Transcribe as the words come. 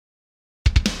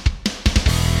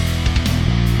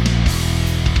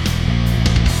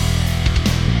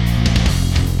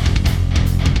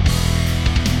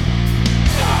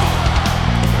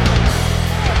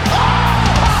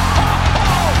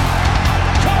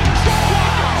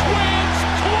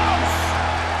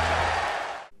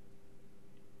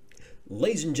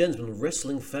Ladies and gentlemen,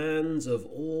 wrestling fans of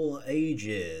all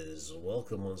ages,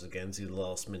 welcome once again to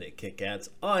Last Minute Kickouts.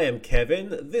 I am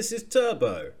Kevin, this is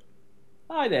Turbo.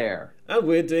 Hi there. And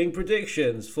we're doing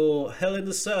predictions for Hell in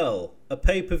a Cell, a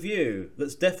pay-per-view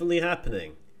that's definitely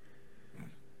happening.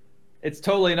 It's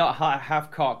totally not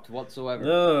half-cocked whatsoever.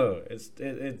 No,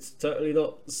 it's totally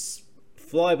not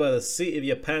fly by the seat of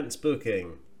your pants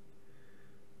booking.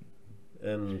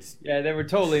 And yeah, there were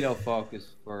totally no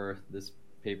focus for this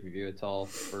pay-per-view at all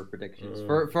for predictions.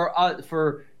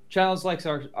 For channels like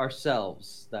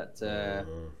ourselves that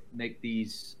make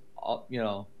these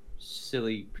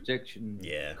silly prediction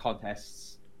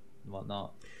contests and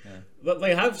whatnot. Yeah. But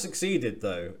they have succeeded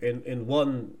though in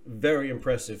one very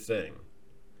impressive thing.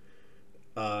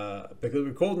 Because we're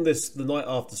recording this the night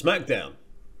after SmackDown.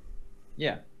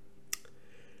 Yeah.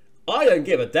 I don't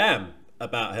give a damn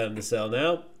about Hell in a Cell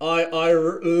now. I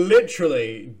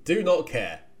literally do not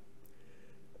care.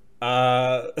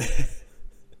 I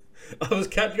was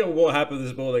catching on what happened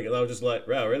this morning and I was just like,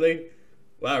 wow, really?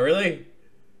 Wow, really?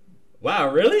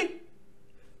 Wow, really?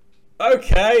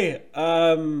 Okay,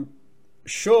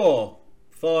 sure,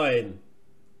 fine.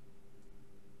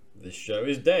 This show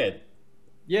is dead.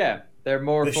 Yeah, they're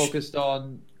more focused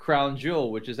on Crown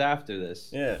Jewel, which is after this.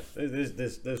 Yeah,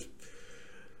 this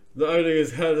not only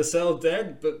is Hell in a Cell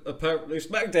dead, but apparently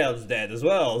SmackDown's dead as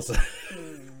well.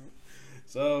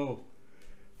 So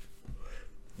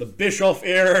the Bischoff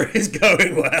era is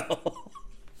going well.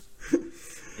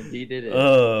 Indeed it is.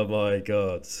 Oh my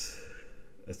god.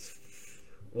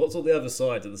 What's on the other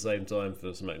side at the same time for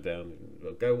SmackDown?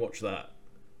 Go watch that.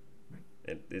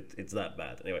 It's that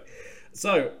bad. Anyway,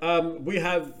 so we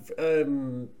have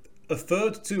a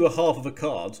third to a half of a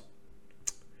card.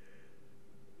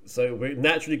 So we're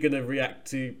naturally going to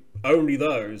react to only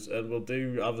those, and we'll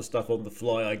do other stuff on the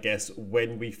fly, I guess,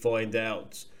 when we find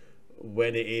out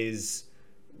when it is.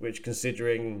 Which,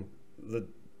 considering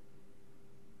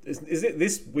is it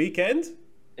this weekend?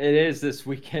 It is this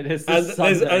weekend. It's and this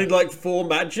there's Sunday. only like 4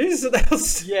 matches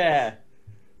announced. Yeah.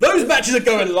 Those matches are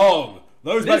going long.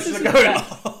 Those matches are going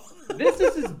long. This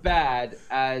is as bad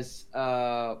as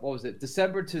what was it?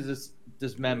 December to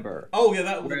Dismember. Oh yeah,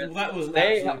 that was an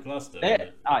absolute cluster.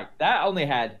 That only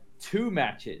had 2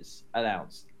 matches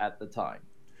announced at the time.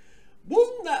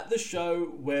 Wasn't that the show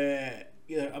where?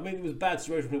 I mean, it was a bad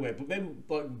situation anyway, but then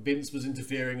like Vince was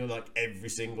interfering in like every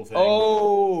single thing.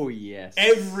 Oh yes.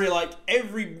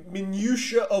 Every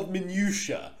minutia of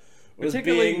minutia was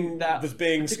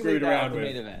being screwed around with.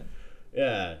 Main event.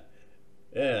 Yeah.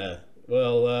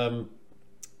 Well,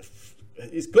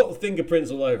 it's got the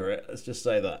fingerprints all over it. Let's just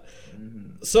say that.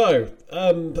 Mm-hmm. So,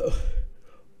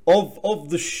 of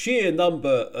the sheer number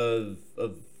of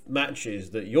matches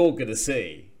that you're gonna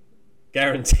see,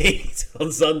 guaranteed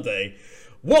on Sunday.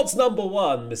 What's number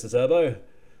 1, Mr. Turbo?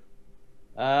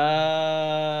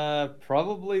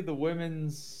 Probably the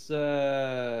women's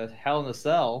Hell in a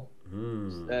Cell.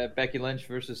 Becky Lynch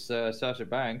versus Sasha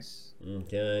Banks.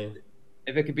 Okay.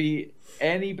 If it could be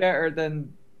any better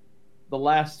than the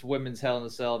last women's Hell in a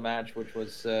Cell match, which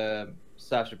was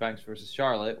Sasha Banks versus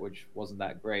Charlotte, which wasn't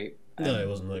that great. No, it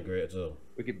wasn't that great at all.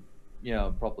 We could,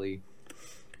 probably.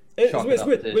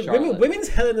 Women's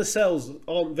Hell in a Cells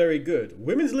aren't very good.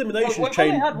 Women's elimination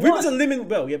women's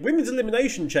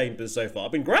elimination chambers so far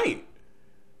have been great.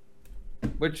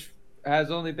 Which has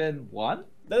only been one.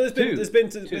 No, there's been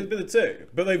a 2,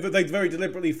 but they very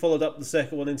deliberately followed up the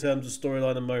second one in terms of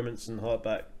storyline and moments and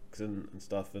hardbacks and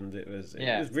stuff, and it was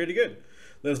really good.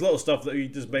 There was a lot of stuff that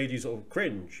just made you sort of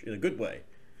cringe in a good way.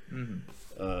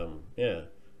 Mm-hmm. Yeah.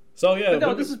 So yeah, but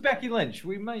no, this is Becky Lynch.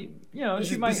 We might,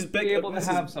 she might be able to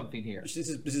have something here. This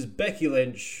is Becky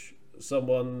Lynch,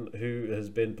 someone who has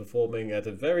been performing at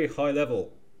a very high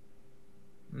level.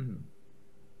 Mm-hmm.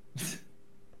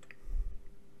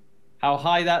 How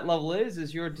high that level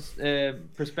is your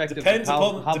perspective. Depends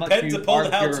upon how tall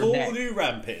the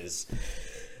ramp is.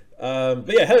 But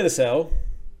yeah, Hell in a Cell.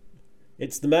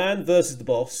 It's the man versus the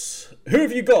boss. Who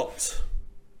have you got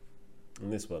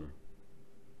in this one?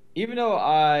 Even though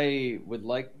I would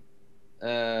like,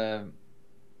 it's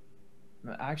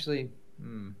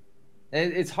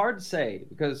hard to say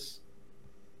because,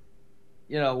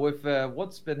 with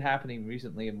what's been happening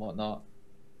recently and whatnot,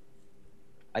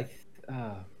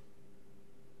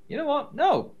 you know what?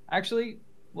 No, actually,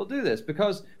 we'll do this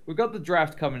because we've got the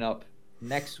draft coming up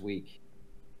next week,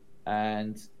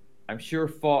 and I'm sure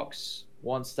Fox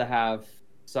wants to have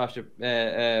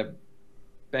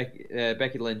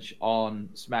Becky Lynch on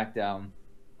SmackDown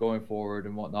going forward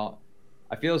and whatnot.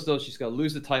 I feel as though she's going to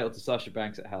lose the title to Sasha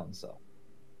Banks at Hell in a Cell.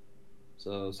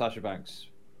 So Sasha Banks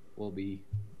will be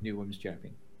new women's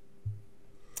champion.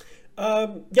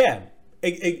 Yeah,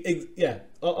 yeah.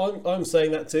 I'm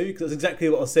saying that too, because that's exactly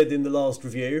what I said in the last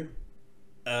review.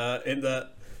 In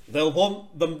that they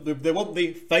want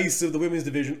the face of the women's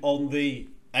division on the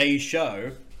A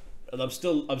show, and I'm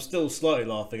still slightly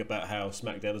laughing about how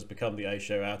SmackDown has become the A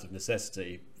show out of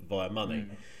necessity via money.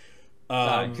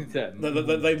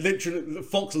 They literally,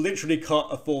 Fox literally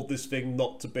can't afford this thing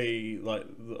not to be like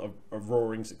a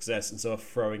roaring success, and so are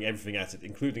throwing everything at it,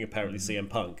 including apparently CM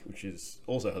Punk, which is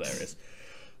also hilarious.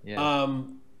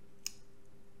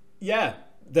 Yeah,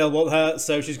 they'll want her,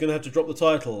 so she's going to have to drop the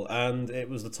title, and it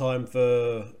was the time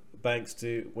for Banks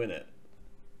to win it.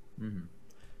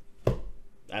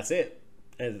 That's it.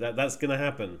 That's going to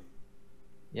happen.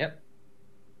 Yep.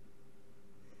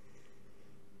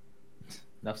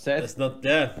 Enough said. That's not.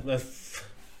 Yeah.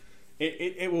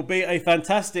 It will be a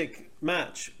fantastic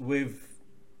match with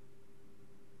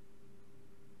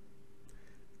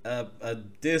a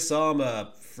disarmer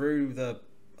through the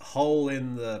hole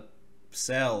in the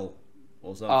cell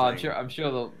or something.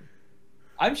 Oh,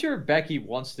 I'm sure Becky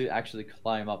wants to actually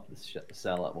climb up the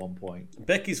cell at one point.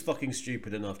 Becky's fucking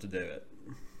stupid enough to do it.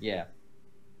 Yeah.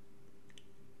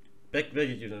 Becky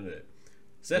you don't do it.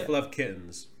 Seth will have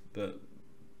kittens, but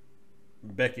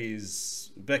Becky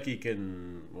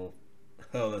can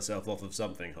hurl herself off of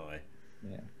something high.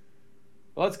 Yeah.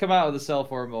 Well, let's come out of the cell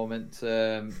for a moment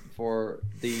for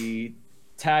the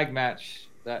tag match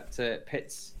that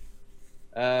pits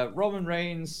Roman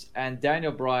Reigns and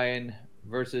Daniel Bryan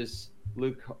versus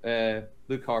Luke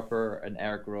Harper and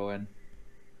Eric Rowan.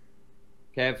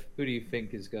 Kev, who do you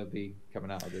think is going to be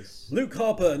coming out of this? Luke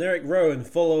Harper and Eric Rowan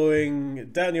following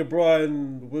Daniel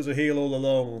Bryan was a heel all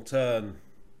along turn.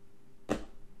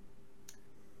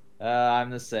 I'm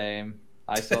the same.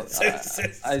 I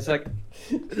was like,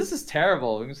 this is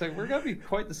terrible. It's like we're gonna be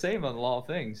quite the same on a lot of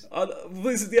things.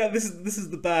 This is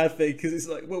the bad thing, because it's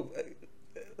like, well,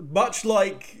 much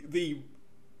like the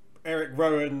Eric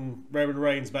Rowan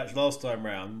Reigns match last time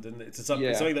round, and it's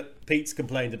something that Pete's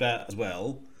complained about as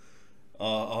well.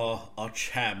 Our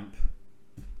champ,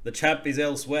 the champ is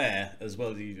elsewhere as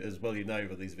well. You know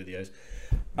with these videos.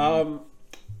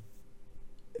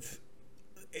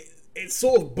 It's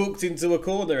sort of booked into a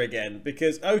corner again,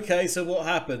 because okay, so what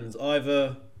happens?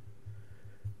 Either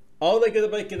are they going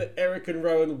to make an Eric and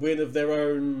Rowan win of their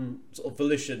own sort of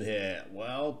volition here?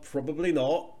 Well, probably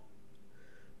not.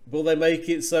 Will they make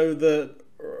it so that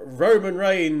Roman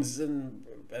Reigns and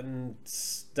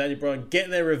Daniel Bryan get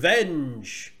their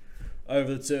revenge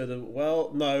over the two of them?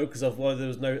 Well, no, because otherwise there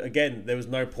was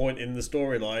no point in the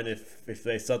storyline if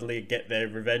they suddenly get their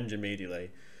revenge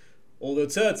immediately. Or the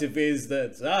alternative is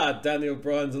that, Daniel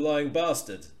Bryan's a lying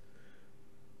bastard.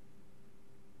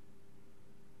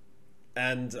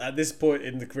 And at this point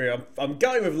in the career, I'm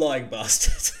going with lying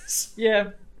bastard.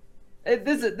 Yeah.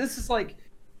 This is like,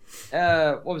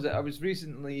 what was it? I was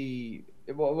recently,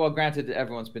 well, granted,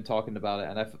 everyone's been talking about it,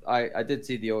 and I did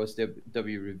see the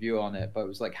OSW review on it, but it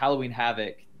was like Halloween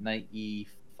Havoc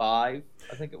 95,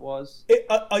 I think it was.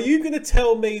 Are you going to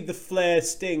tell me the Flair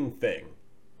Sting thing?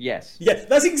 Yes. Yeah,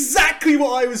 that's exactly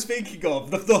what I was thinking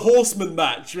of. The Horseman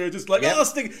match, where just like,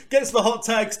 Sting gets the hot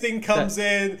tag, Sting comes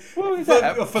in,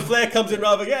 Flair comes in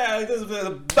rather,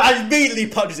 immediately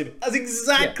punches him. That's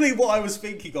exactly what I was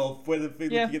thinking of when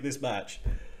looking at this match.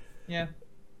 Yeah.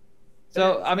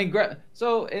 So I mean,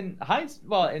 in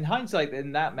hindsight,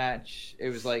 in that match, it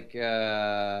was like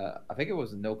I think it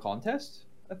was a no contest.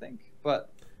 I think,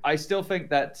 but I still think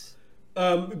that.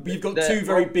 You've got two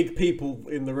very big people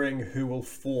in the ring who will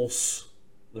force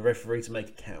the referee to make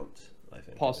a count, I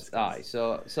think.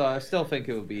 So I still think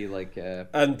it would be like.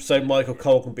 And so Michael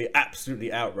Cole can be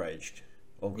absolutely outraged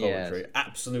on commentary. Yes.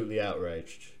 Absolutely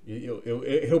outraged.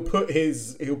 He'll put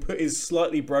his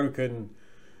slightly broken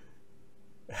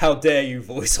 "How dare you"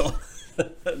 voice on.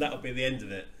 That'll be the end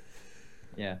of it.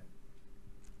 Yeah.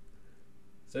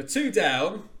 So 2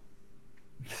 down.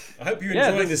 I hope you're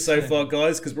enjoying this so far,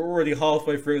 guys, because we're already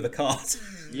halfway through the card.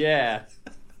 Yeah.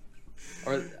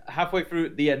 Or halfway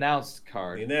through the announced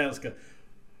card. The announced card.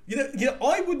 You know,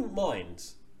 I wouldn't mind.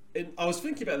 I was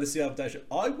thinking about this the other day.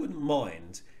 I wouldn't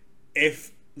mind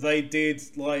if they did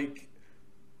like,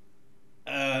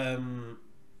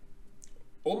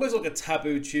 almost like a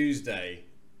Taboo Tuesday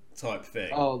type thing.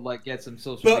 Oh, like get some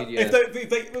social media.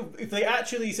 If they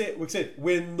actually said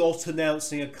we're not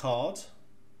announcing a card.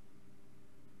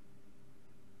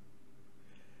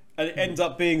 And it ends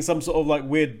up being some sort of like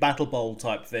weird battle bowl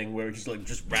type thing where it's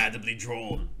just randomly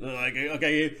drawn. Like,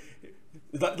 okay,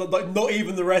 like not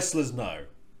even the wrestlers know.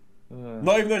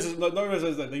 Not even those. No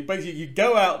wrestlers know. Basically, you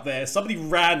go out there, somebody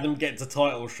random gets a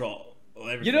title shot. Or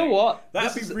everything. You know what?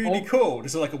 That'd be really cool.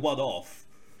 Just like a one-off.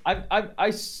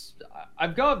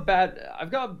 I've got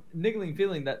a niggling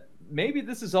feeling that maybe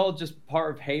this is all just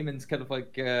part of Heyman's kind of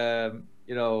like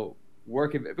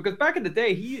working, because back in the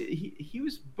day he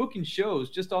was booking shows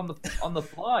just on the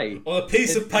fly on a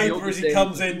piece of paper as he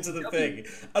comes into the thing,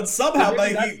 and somehow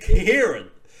made it coherent.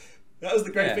 That was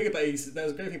the great thing about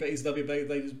ECW.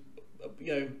 They just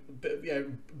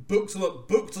booked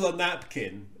on a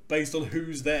napkin based on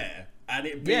who's there, and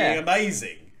it being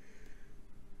amazing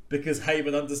because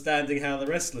Heyman understanding how the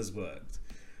wrestlers worked.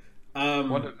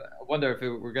 Wonder if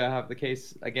we're gonna have the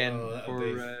case again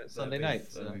for Sunday night.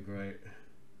 That'd be great.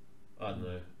 I don't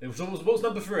know. What was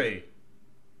number 3?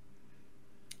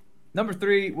 Number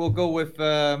 3, we'll go with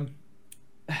the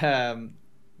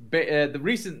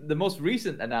most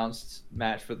recent announced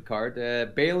match for the card: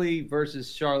 Bayley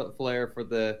versus Charlotte Flair for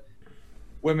the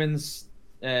women's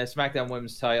SmackDown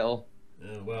Women's title.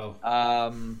 Oh well.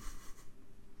 I'm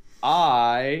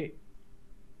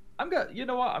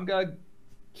gonna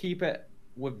keep it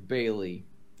with Bayley.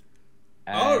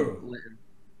 Why?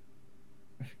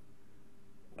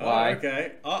 Oh,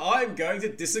 okay. I'm going to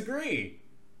disagree.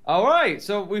 All right,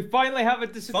 so we finally have a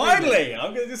disagreement. Finally,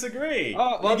 I'm going to disagree.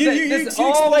 Oh, well, you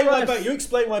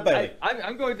explain my Bayley.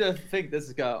 I'm going to think this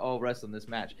is going to all rest on this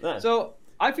match. No. So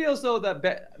I feel as though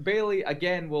that Bayley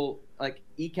again will like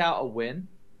eke out a win,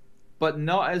 but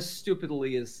not as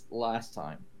stupidly as last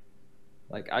time.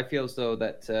 Like I feel as though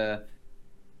that.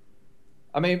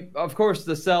 I mean, of course,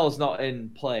 the cell is not in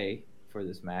play for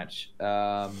this match,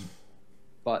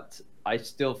 but I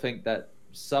still think that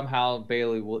somehow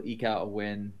Bayley will eke out a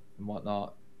win and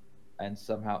whatnot, and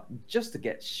somehow just to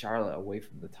get Charlotte away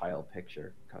from the title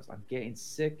picture, because I'm getting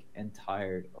sick and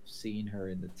tired of seeing her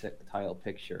in the title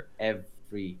picture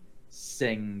every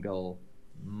single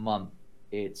month.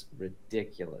 It's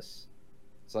ridiculous.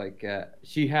 It's like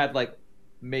she had like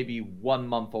maybe 1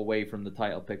 month away from the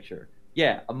title picture.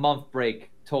 Yeah, a month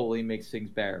break totally makes things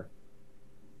better,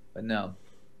 but no.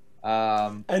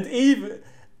 And even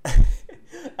it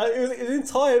was an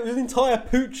entire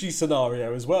Poochie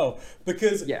scenario as well,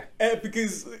 because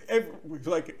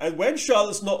when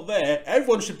Charlotte's not there,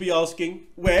 everyone should be asking,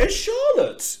 "Where's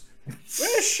Charlotte?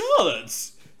 Where's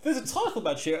Charlotte? There's a title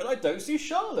match here, and I don't see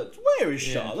Charlotte. Where is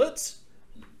Charlotte?"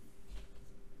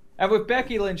 And with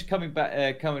Becky Lynch coming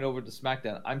over to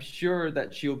SmackDown, I'm sure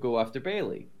that she'll go after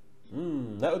Bayley.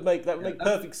 That would make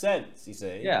perfect sense. You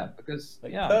see? Yeah, because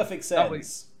perfect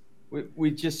sense.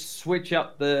 We just switch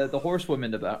up the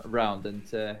horsewomen around and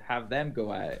have them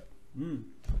go at it.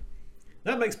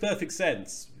 That makes perfect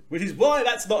sense, which is why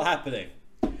that's not happening.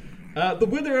 The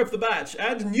winner of the match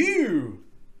and new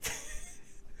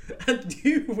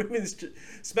women's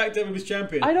SmackDown Women's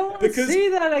Champion. I don't want to see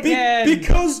that again.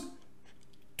 Because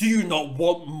do you not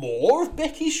want more of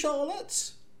Becky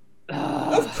Charlotte?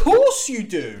 Of course you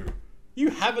do. You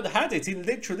haven't had it in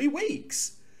literally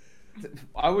weeks.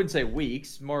 I wouldn't say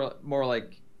weeks, more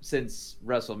like since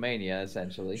WrestleMania,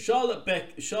 essentially. Charlotte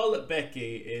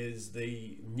Becky is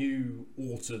the new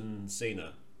Orton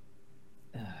Cena.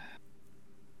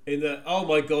 In the oh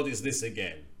my god, is this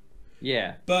again?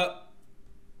 Yeah. But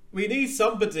we need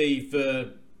somebody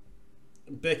for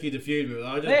Becky to feud with.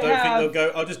 I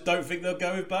just don't think they'll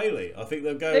go with Bayley. I think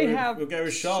they'll go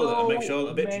with Charlotte and make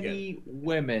Charlotte a bitch again. Many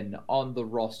women on the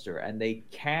roster, and they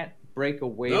can't break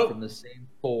away from the same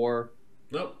 4.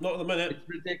 No, not at the minute. It's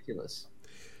ridiculous.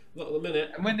 Not at the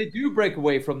minute. And when they do break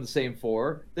away from the same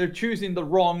 4, they're choosing the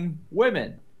wrong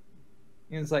women.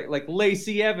 And it's like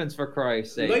Lacey Evans, for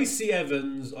Christ's sake. Lacey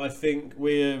Evans, I think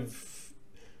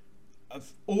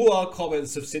all our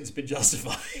comments have since been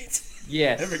justified.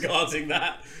 Yes. regarding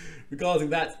that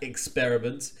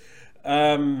experiment.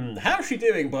 How's she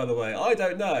doing, by the way? I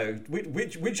don't know.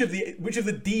 Which of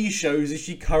the D shows is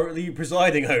she currently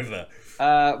presiding over?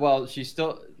 Well, she's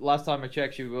still. Last time I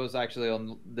checked, she was actually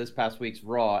on this past week's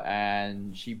Raw,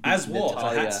 and she beat Natalia.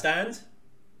 A hat stand?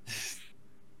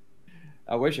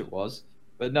 I wish it was,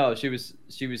 but no. She was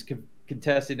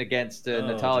contesting against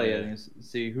Natalia and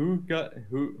see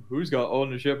who's got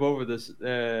ownership over this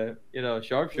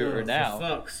sharpshooter now. For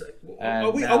fuck's sake.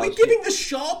 Are we giving the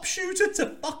sharpshooter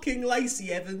to fucking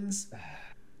Lacey Evans?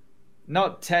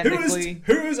 Not technically.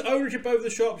 Who has ownership over the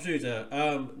sharpshooter?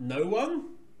 No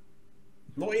one.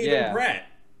 Not even Brett.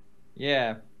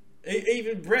 Yeah.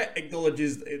 Even Brett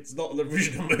acknowledges it's not an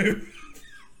original move.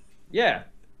 Yeah.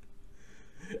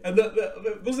 And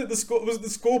the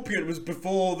Scorpion was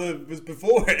before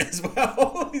it as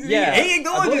well. Yeah, he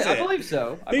acknowledges it. I believe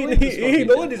so. He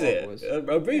acknowledges it.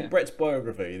 I read Brett's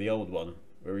biography, the old one,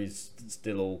 where he's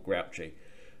still all grouchy.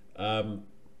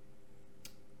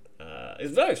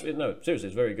 it's no, seriously,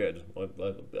 it's very good.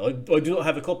 I do not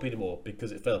have a copy anymore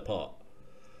because it fell apart,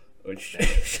 which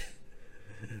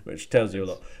which tells you a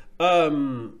lot.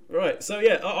 Right, so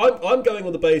yeah, I'm going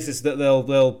on the basis that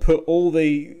they'll put all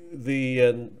the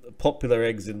popular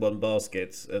eggs in one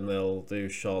basket, and they'll do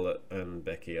Charlotte and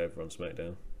Becky over on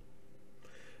SmackDown,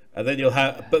 and then you'll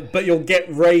have but you'll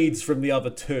get raids from the other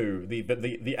two,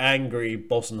 the angry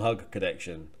boss and hug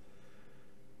connection.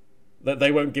 That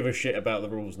they won't give a shit about the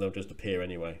rules and they'll just appear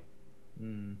anyway.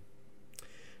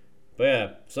 But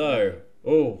yeah, so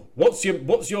what's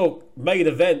your main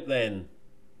event then?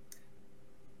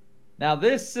 Now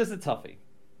this is a toughie.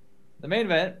 The main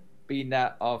event being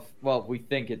that of, well, we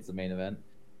think it's the main event,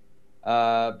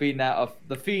 being that of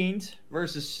The Fiend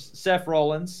versus Seth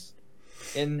Rollins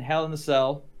in Hell in a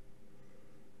Cell.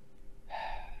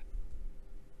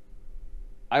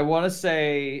 I want to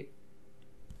say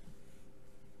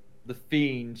The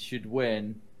Fiend should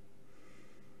win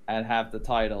and have the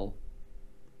title,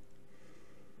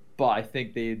 but I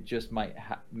think they just might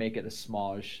make it a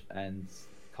smudge and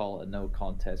call it a no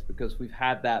contest, because we've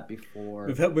had that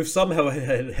before. We've somehow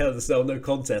had Hell in a Cell no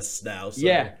contests now. So.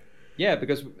 Yeah,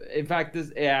 because in fact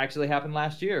it actually happened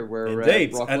last year where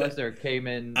Brock Lesnar came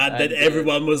in, and then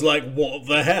everyone was like, "What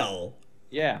the hell?"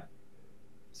 Yeah.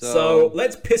 So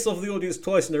let's piss off the audience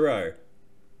twice in a row.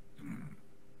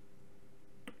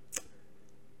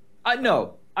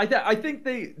 No, I think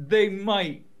they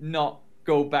might not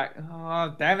go back.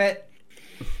 Oh, damn it!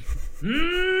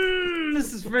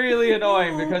 This is really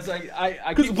annoying because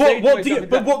I keep saying what do you do?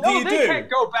 They can't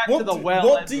go back to the well.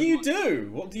 What do you do?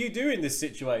 What do you do in this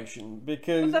situation?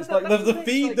 Because it's like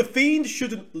the Fiend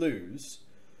shouldn't lose.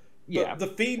 Yeah, the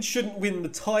Fiend shouldn't win the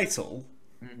title.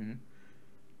 Mm-hmm.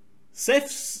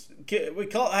 We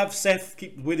can't have Seth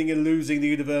keep winning and losing the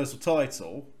Universal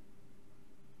title.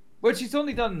 Which he's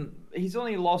only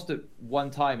lost it one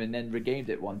time and then regained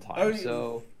it one time.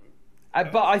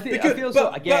 But I feel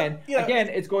again,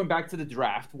 it's going back to the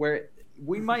draft where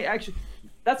we might actually.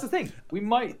 That's the thing. We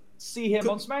might see him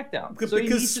on SmackDown. So he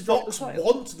needs to drop the title.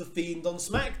 Want the Fiend on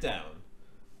SmackDown.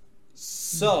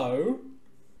 So.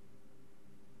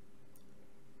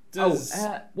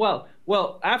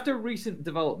 Well, after recent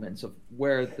developments of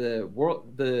where the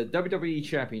WWE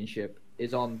Championship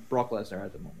is on Brock Lesnar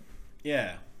at the moment.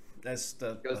 Yeah.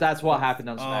 Because that's what happened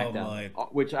on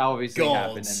SmackDown, which obviously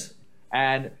happened,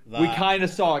 and we kind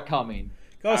of saw it coming.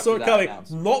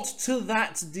 Not to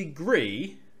that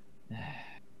degree.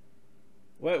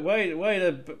 Wait.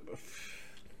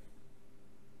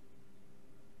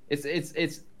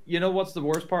 It's you know what's the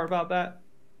worst part about that?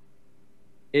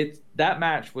 That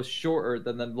match was shorter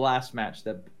than the last match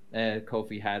that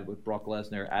Kofi had with Brock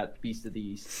Lesnar at Beast of the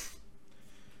East.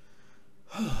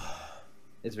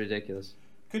 It's ridiculous.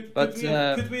 Could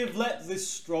we have let this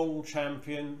strong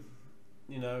champion,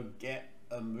 get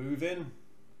a move in?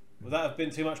 Would that have been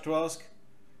too much to ask?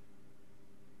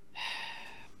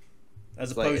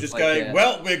 As opposed to just going,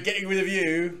 well, we're getting rid of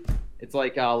you. It's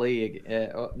like Ali.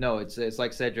 No, it's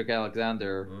like Cedric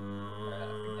Alexander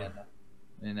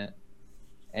in it.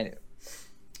 And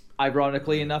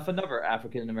ironically enough, another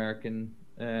African American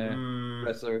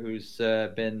wrestler who's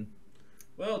been.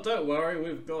 Well, don't worry,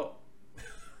 we've got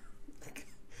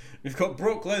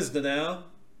Brock Lesnar now.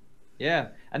 Yeah,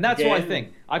 and that's what I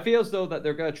think. I feel as though that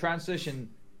they're going to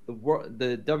transition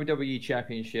the WWE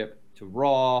Championship to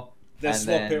Raw, and swap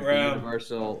then it around.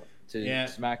 Universal to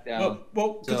SmackDown.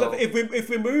 Well, because if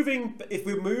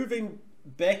we're moving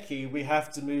Becky, we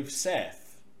have to move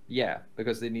Seth. Yeah,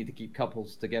 because they need to keep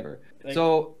couples together.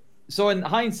 So in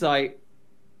hindsight,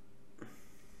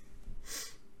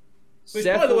 which,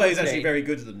 by the way, is actually very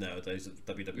good of them nowadays that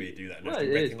WWE do that. And have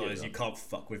to recognise you can't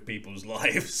fuck with people's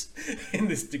lives in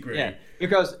this degree. Yeah,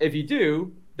 because if you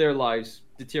do, their lives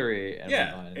deteriorate.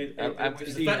 And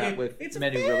we've seen that with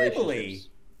many relationships.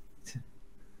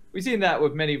 We've seen that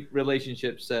with many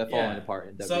relationships falling apart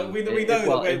in WWE. So we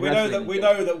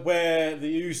know that where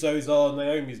the Usos are,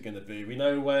 Naomi's going to be. We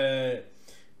know where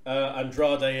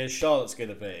Andrade is, Charlotte's going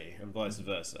to be, and vice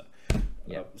versa.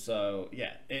 Yeah.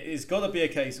 It's got to be a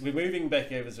case. We're moving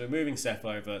Becky over, so we're moving Seth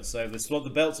over. So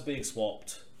the belts are being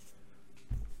swapped.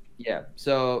 Yeah.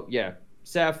 So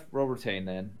Seth will retain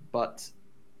then, but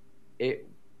it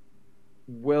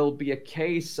will be a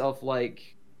case of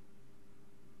like.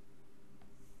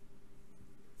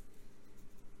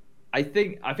 I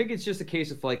think it's just a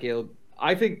case of like Seth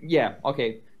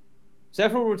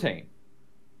will retain,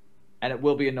 and it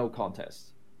will be a no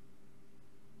contest.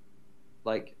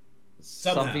 Like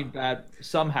something bad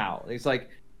somehow. It's like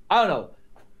I don't know.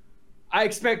 I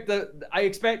expect at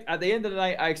the end of the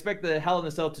night, I expect the Hell in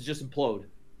a Cell to just implode.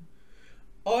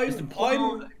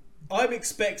 I'm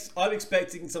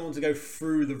expecting someone to go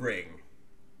through the ring,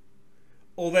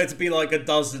 or there to be like a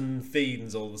dozen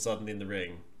fiends all of a sudden in the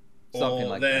ring, something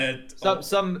like that.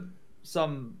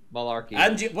 Some malarkey.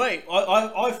 And wait,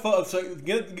 I thought of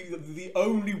the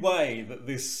only way that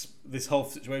this whole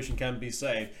situation can be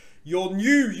saved. Your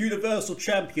new Universal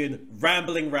Champion,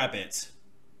 Rambling Rabbit.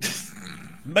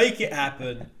 Make it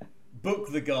happen.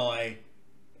 Book the guy.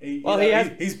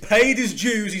 He's paid his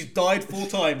dues. He's died 4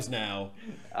 times now.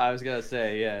 I was gonna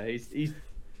say, yeah, he's.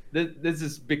 This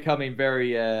is becoming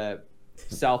very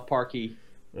South Parky.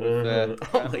 Oh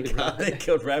my god! They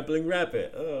killed Rambling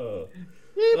Rabbit. Oh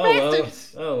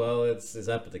well, it's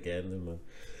happened again.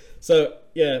 So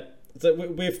yeah, so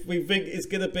we think it's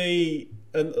gonna be,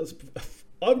 and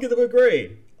I'm gonna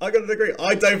agree. I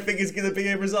don't think it's gonna be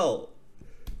a result.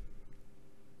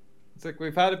 It's like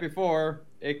we've had it before.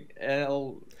 They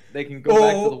can go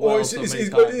back to the well so many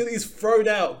times. He's thrown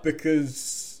out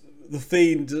because the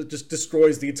Fiend just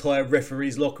destroys the entire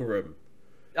referee's locker room.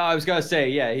 I was gonna say,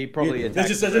 yeah, he probably attacked.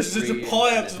 There's just a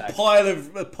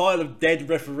pile of dead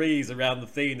referees around the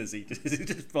Fiend as he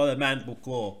just by the mandible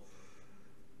claw.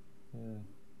 Yeah.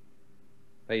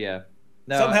 But yeah,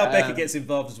 no, somehow Becky gets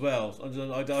involved as well.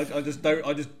 I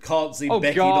just can't see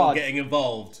Becky not getting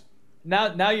involved.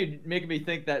 Now you're making me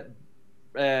think that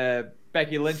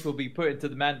Becky Lynch will be put into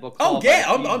the mandible claw. Oh yeah,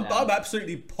 I'm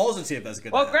absolutely positive that's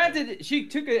going to happen. Granted, she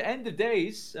took an end of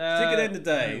days.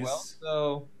 Well,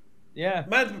 so yeah.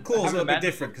 Mandible claws are a little bit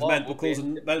different because mandible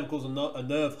claws are a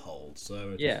nerve hold, so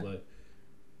it's just like,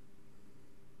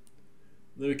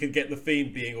 then we can get the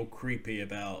Fiend being all creepy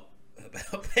about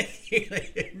Becky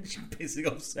Lynch pissing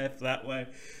off Seth that way.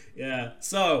 Yeah.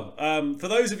 So, for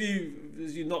those of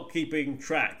you not keeping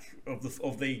track of the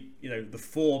the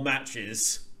 4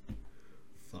 matches,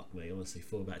 fuck me, honestly,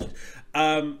 4 matches.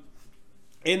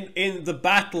 In the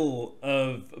battle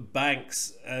of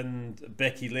Banks and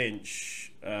Becky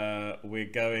Lynch, we're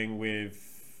going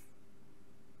with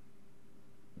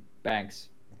Banks.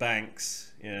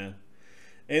 Yeah.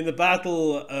 In the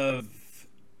battle of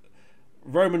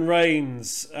Roman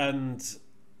Reigns and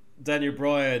Daniel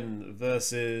Bryan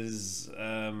versus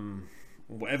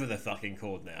whatever they're fucking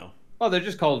called now. Oh, they're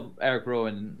just called Eric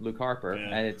Rowan and Luke Harper,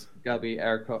 and it's gotta be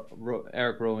Eric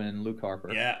Rowan and Luke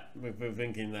Harper. Yeah, we're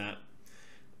thinking that.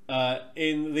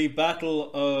 In the battle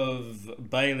of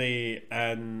Bayley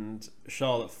and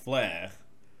Charlotte Flair,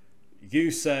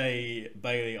 you say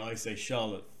Bayley, I say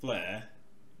Charlotte Flair.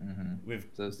 Mm-hmm.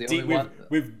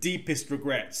 With deepest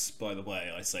regrets, by the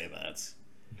way, I say that.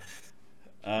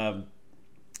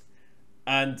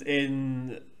 And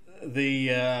in the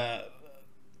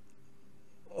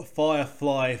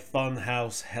Firefly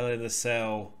Funhouse Hell in a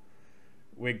Cell,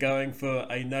 we're going for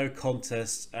a no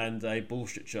contest and a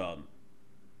bullshit chant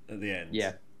at the end.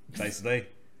 Yeah, basically.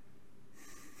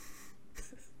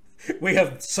 We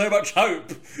have so much hope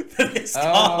for this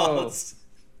card.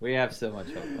 We have so much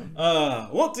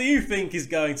hope. What do you think is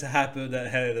going to happen at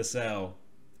Hell in a Cell?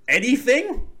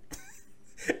 Anything?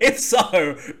 If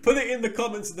so, put it in the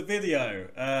comments of the video.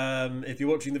 If you're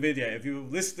watching the video, if you're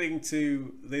listening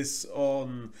to this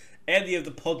on any of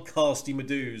the podcasty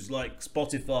madoos like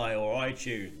Spotify or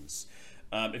iTunes,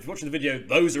 if you're watching the video,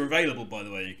 those are available. By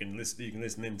the way, you can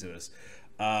listen into us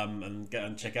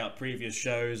and check out previous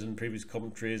shows and previous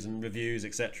commentaries and reviews,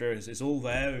 etc. It's all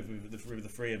there with the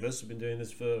 3 of us. We've been doing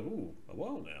this for a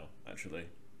while now, actually.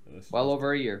 Well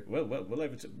over a year. Well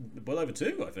over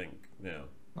 2, I think now.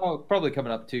 Oh, probably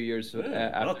coming up 2 years.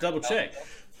 I'll double check.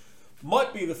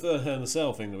 Might be the third Hell in a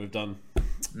Cell thing that we've done.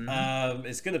 Mm-hmm.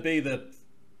 It's going to be the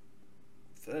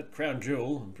 3rd crown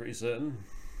jewel, I'm pretty certain.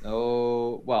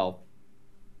 Oh, well,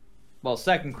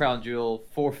 second crown jewel,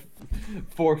 fourth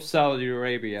Saudi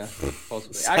Arabia,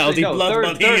 possibly. Actually, no,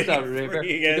 third Saudi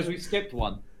Arabia, because we skipped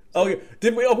one. Oh, yeah.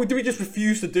 Did we just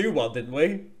refuse to do one, didn't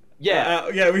we? Yeah.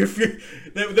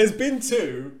 There's been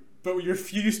 2, but we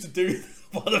refused to do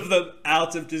one of them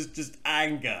out of just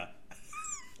anger.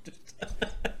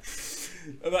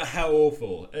 About how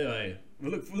awful. Anyway, we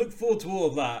look forward to all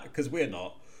of that, because we're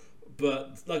not.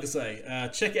 But like I say,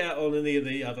 check it out on any of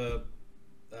the other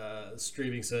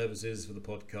streaming services for the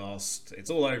podcast. It's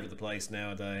all over the place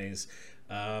nowadays.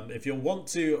 If you want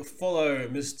to follow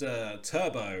Mr.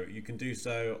 Turbo, you can do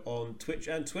so on Twitch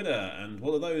and Twitter. And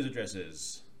what are those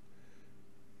addresses?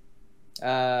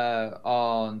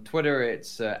 On Twitter,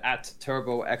 it's at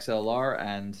TurboXLR,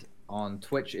 and on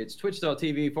Twitch, it's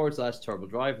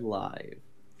twitch.tv/TurboDrive Live.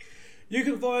 You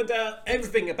can find out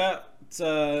everything about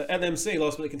LMC,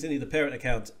 Last Minute Continue, the parent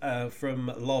account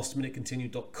from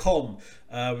lastminutecontinue.com.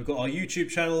 We've got our YouTube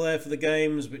channel there for the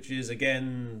games, which is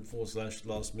again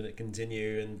 /Last Minute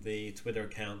Continue, and the Twitter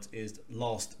account is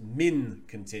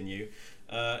LastMinContinue.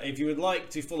 If you would like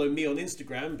to follow me on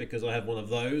Instagram, because I have one of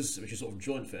those, which is sort of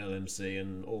joint for LMC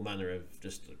and all manner of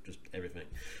just everything,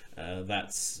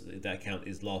 that account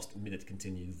is Last Minute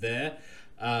Continue there.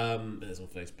 There's on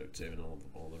Facebook too, and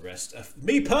all the rest.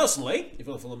 Me personally, if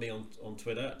you want to follow me on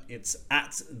Twitter, it's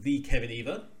at the Kevin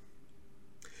Eva.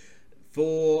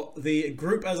 For the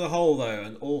group as a whole, though,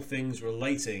 and all things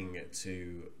relating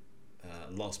to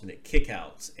Last Minute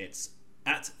Kickouts, it's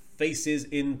at Faces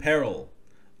in Peril.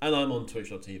 And I'm on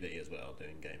Twitch.tv as well,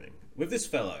 doing gaming with this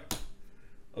fellow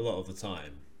a lot of the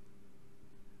time,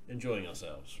 enjoying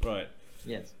ourselves. Right.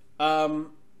 Yes.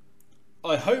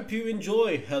 I hope you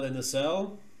enjoy Hell in a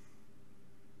Cell.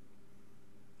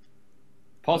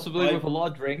 Possibly with a lot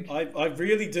of drink. I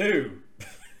really do.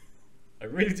 I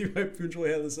really do hope you enjoy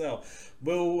Hell in a Cell.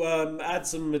 We'll add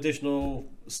some additional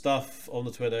stuff on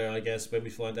the Twitter, I guess, when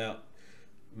we find out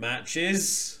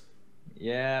matches.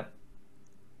 Yeah.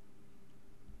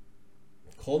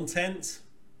 Content.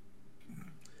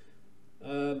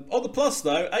 On the plus,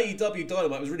 though, AEW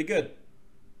Dynamite was really good.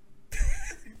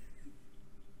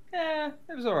 Yeah,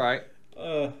 it was alright.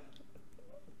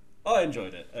 I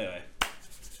enjoyed it. Anyway.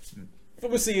 But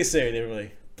we'll see you soon,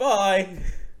 everybody. Bye.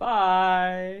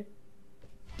 Bye.